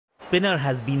spinner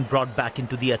has been brought back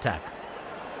into the attack.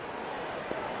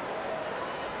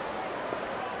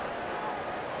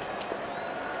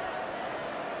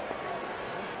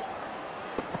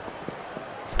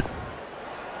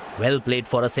 Well played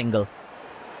for a single.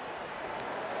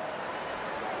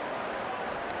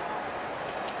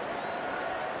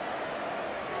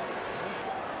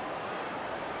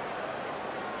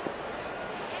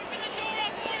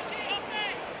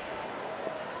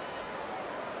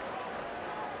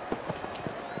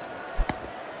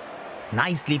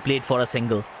 Nicely played for a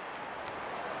single.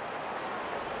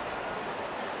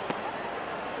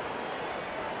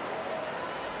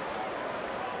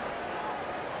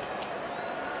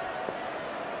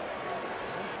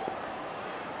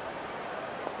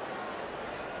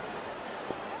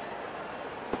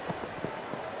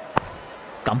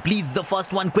 Completes the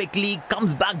first one quickly,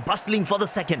 comes back bustling for the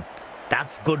second.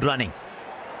 That's good running.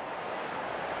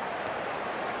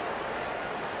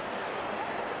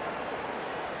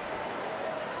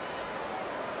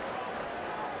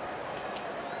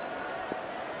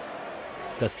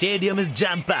 The stadium is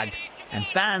jam-packed and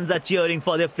fans are cheering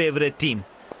for their favorite team.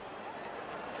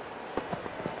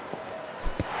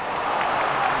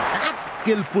 That's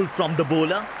skillful from the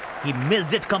bowler. He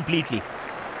missed it completely.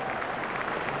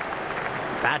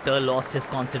 Batter lost his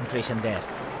concentration there.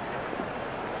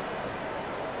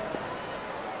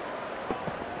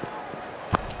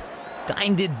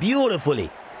 Timed it beautifully.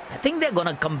 I think they're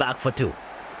gonna come back for two.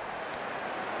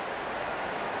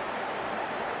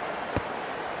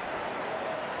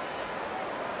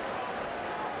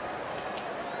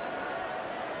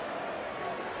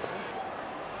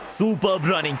 Superb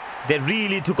running. They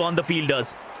really took on the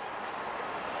fielders.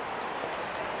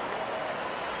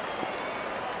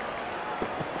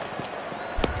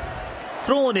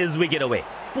 Thrown his wicket away.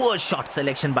 Poor shot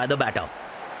selection by the batter.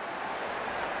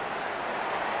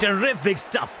 Terrific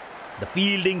stuff. The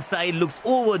fielding side looks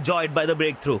overjoyed by the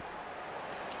breakthrough.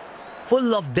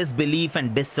 Full of disbelief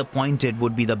and disappointed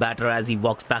would be the batter as he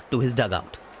walks back to his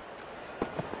dugout.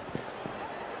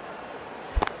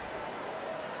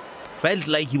 Felt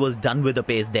like he was done with the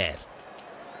pace there.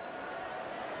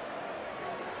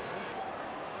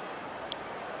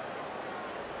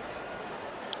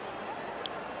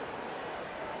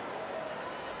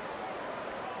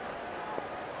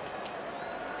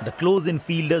 The close-in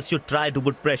fielders should try to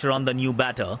put pressure on the new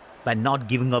batter by not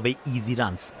giving away easy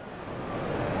runs.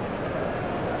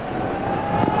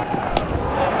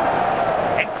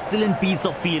 Excellent piece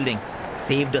of fielding.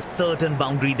 Saved a certain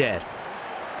boundary there.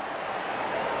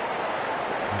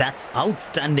 That's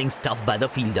outstanding stuff by the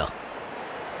fielder.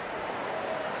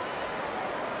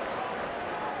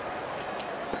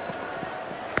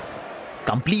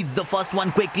 Completes the first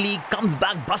one quickly, comes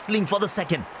back bustling for the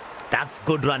second. That's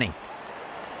good running.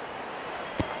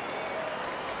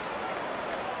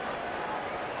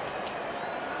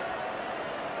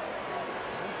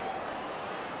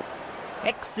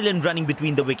 Excellent running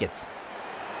between the wickets.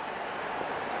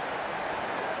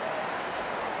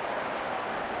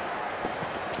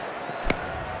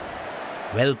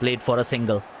 Well played for a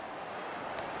single.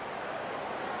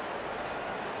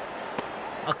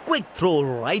 A quick throw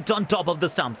right on top of the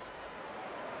stumps.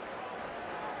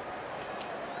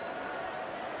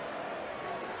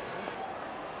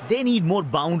 They need more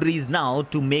boundaries now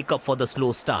to make up for the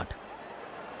slow start.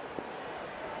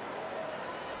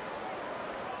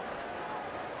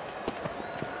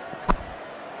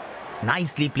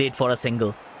 Nicely played for a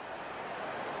single.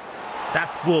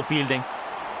 That's poor fielding.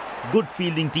 Good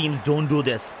fielding teams don't do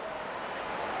this.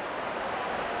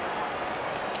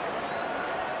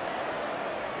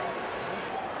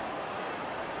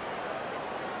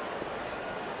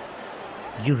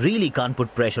 You really can't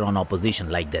put pressure on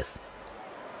opposition like this.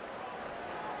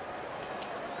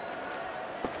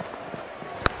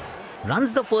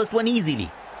 Runs the first one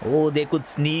easily. Oh, they could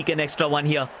sneak an extra one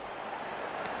here.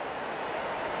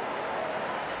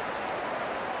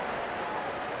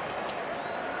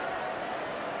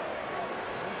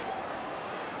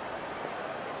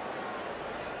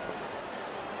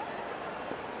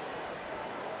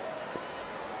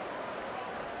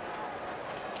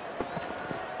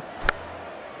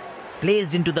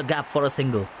 Placed into the gap for a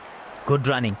single. Good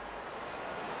running.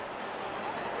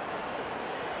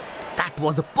 That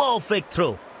was a perfect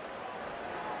throw.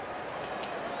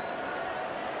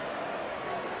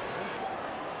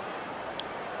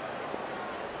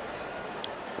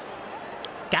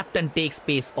 Captain takes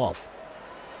pace off.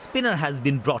 Spinner has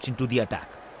been brought into the attack.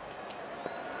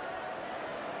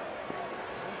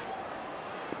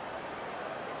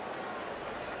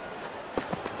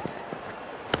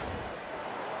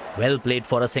 Well played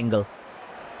for a single.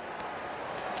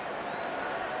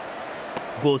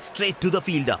 goes straight to the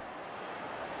fielder.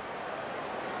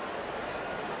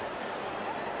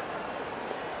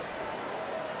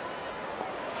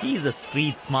 He's a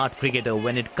street-smart cricketer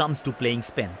when it comes to playing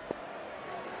spin.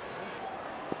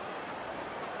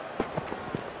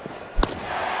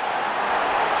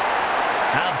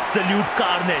 Absolute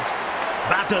carnage.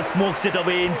 Batter smokes it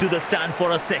away into the stand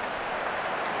for a 6.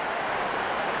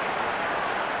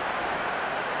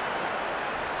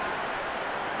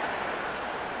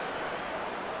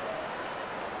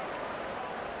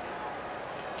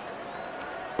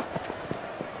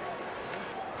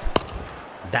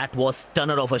 That was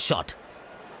stunner of a shot.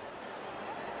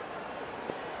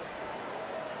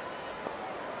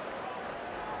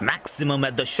 Maximum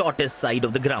at the shortest side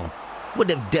of the ground. Would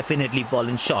have definitely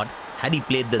fallen short had he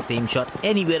played the same shot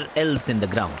anywhere else in the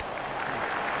ground.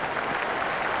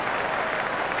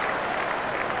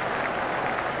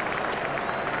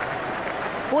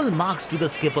 Full marks to the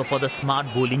skipper for the smart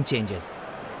bowling changes.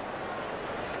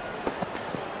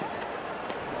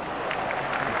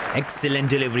 Excellent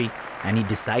delivery, and he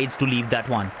decides to leave that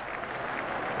one.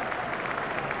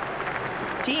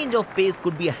 Change of pace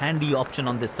could be a handy option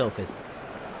on this surface.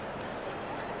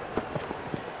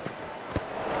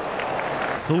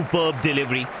 Superb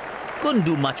delivery. Couldn't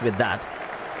do much with that.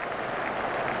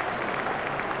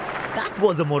 That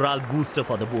was a morale booster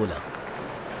for the bowler.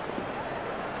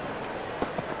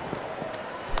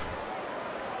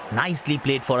 Nicely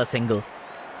played for a single.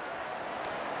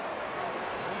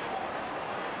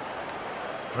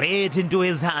 Straight into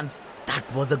his hands. That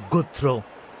was a good throw.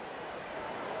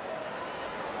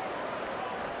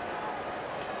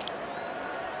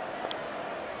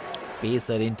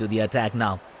 Pacer into the attack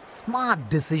now. Smart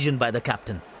decision by the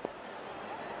captain.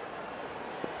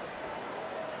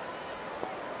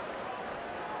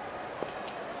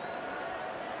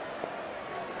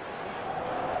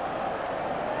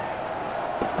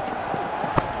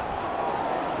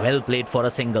 Well played for a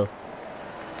single.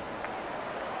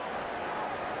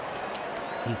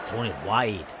 He's thrown it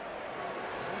wide.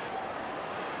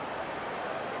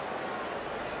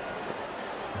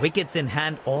 Wickets in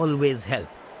hand always help,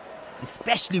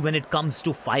 especially when it comes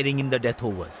to firing in the death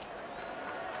overs.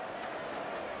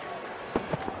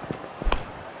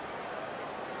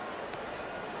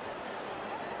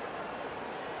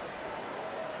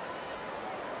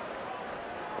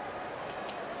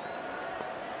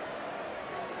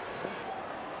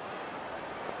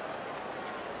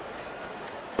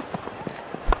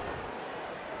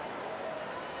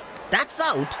 That's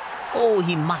out. Oh,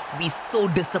 he must be so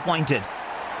disappointed.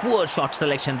 Poor shot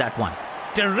selection, that one.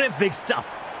 Terrific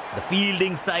stuff. The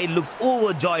fielding side looks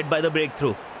overjoyed by the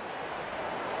breakthrough.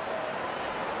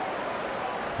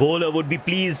 Bowler would be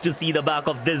pleased to see the back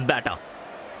of this batter.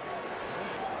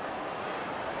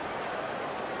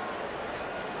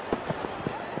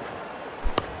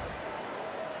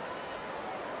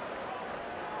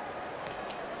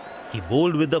 He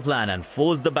bowled with the plan and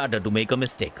forced the batter to make a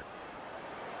mistake.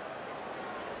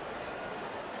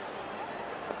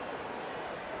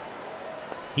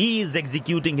 He is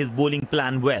executing his bowling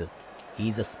plan well. He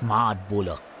is a smart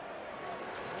bowler.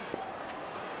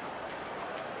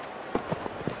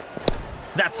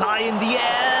 That's high in the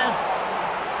air.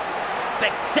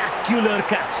 Spectacular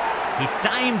catch. He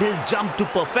timed his jump to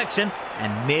perfection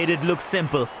and made it look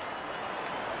simple.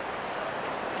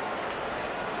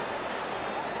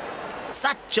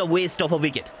 Such a waste of a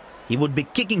wicket. He would be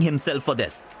kicking himself for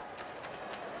this.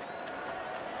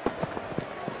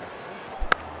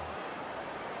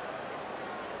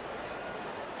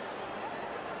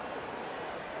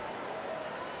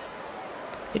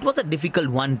 It was a difficult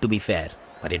one, to be fair,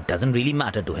 but it doesn't really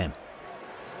matter to him.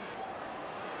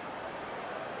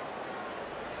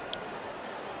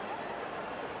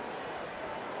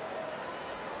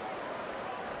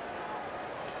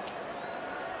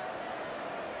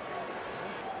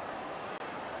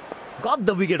 Got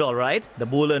the wicket all right. The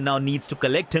bowler now needs to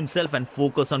collect himself and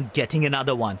focus on getting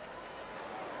another one.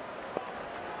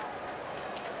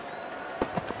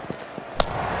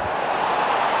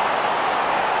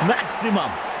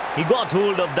 Maximum. He got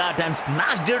hold of that and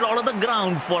smashed it out of the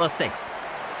ground for a 6.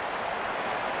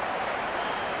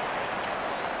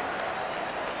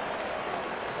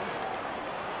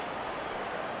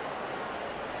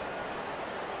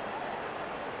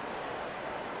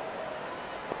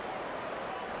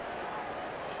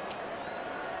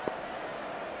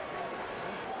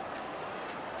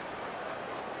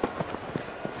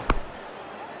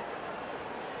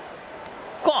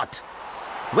 Caught.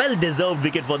 Well-deserved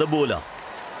wicket for the bowler.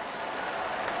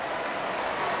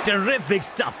 Terrific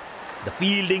stuff. The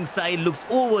fielding side looks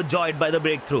overjoyed by the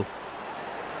breakthrough.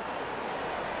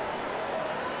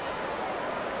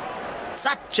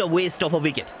 Such a waste of a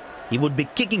wicket. He would be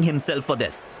kicking himself for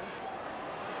this.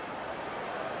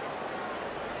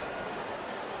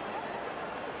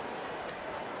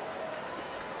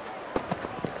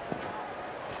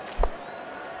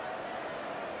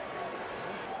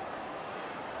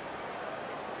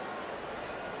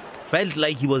 Felt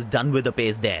like he was done with the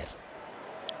pace there.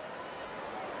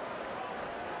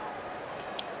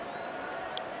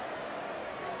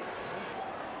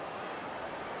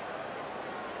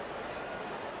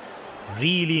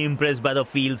 Really impressed by the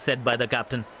field set by the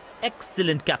captain.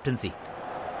 Excellent captaincy.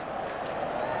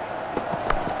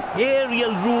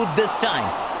 Aerial route this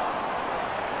time.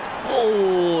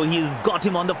 Oh, he's got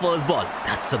him on the first ball.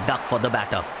 That's a duck for the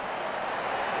batter.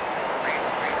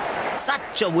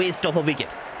 Such a waste of a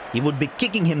wicket. He would be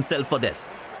kicking himself for this.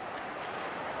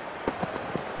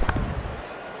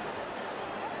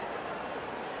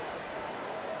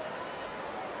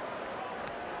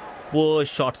 Poor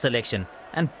shot selection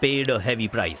and paid a heavy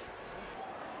price.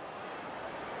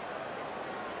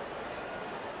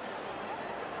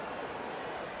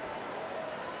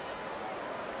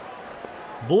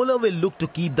 Bowler will look to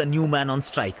keep the new man on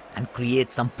strike and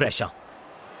create some pressure.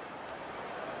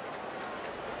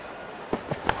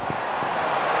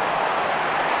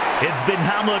 It's been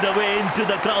hammered away into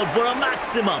the crowd for a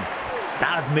maximum.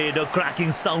 That made a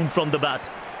cracking sound from the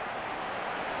bat.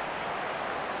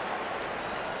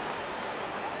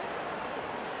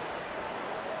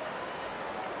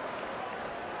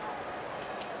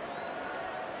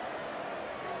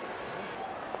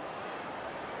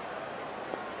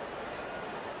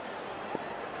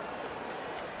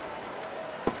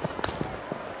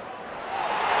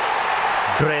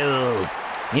 Drilled.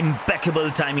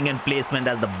 Impeccable timing and placement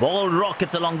as the ball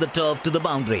rockets along the turf to the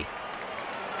boundary.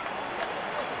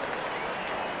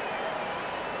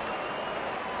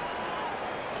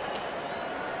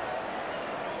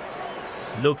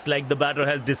 Looks like the batter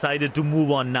has decided to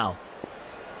move on now.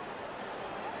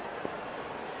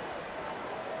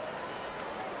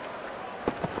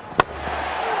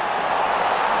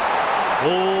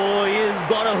 Oh, he's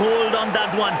got a hold on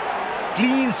that one.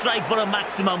 Clean strike for a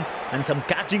maximum and some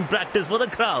catching practice for the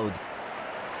crowd.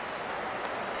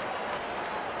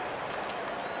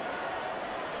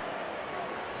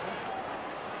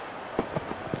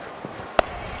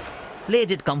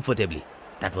 Played it comfortably.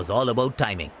 That was all about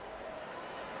timing.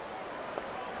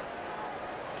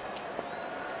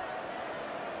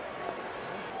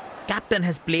 Captain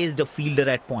has placed a fielder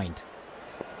at point.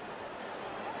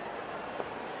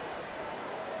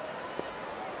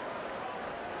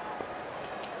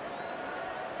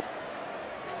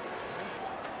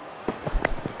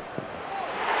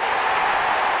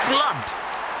 Clubbed.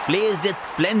 Placed it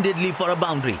splendidly for a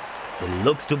boundary. He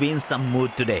looks to be in some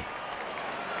mood today.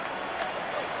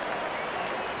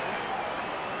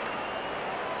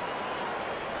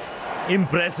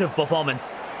 Impressive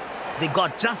performance. They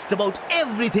got just about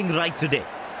everything right today.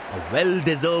 A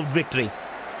well-deserved victory.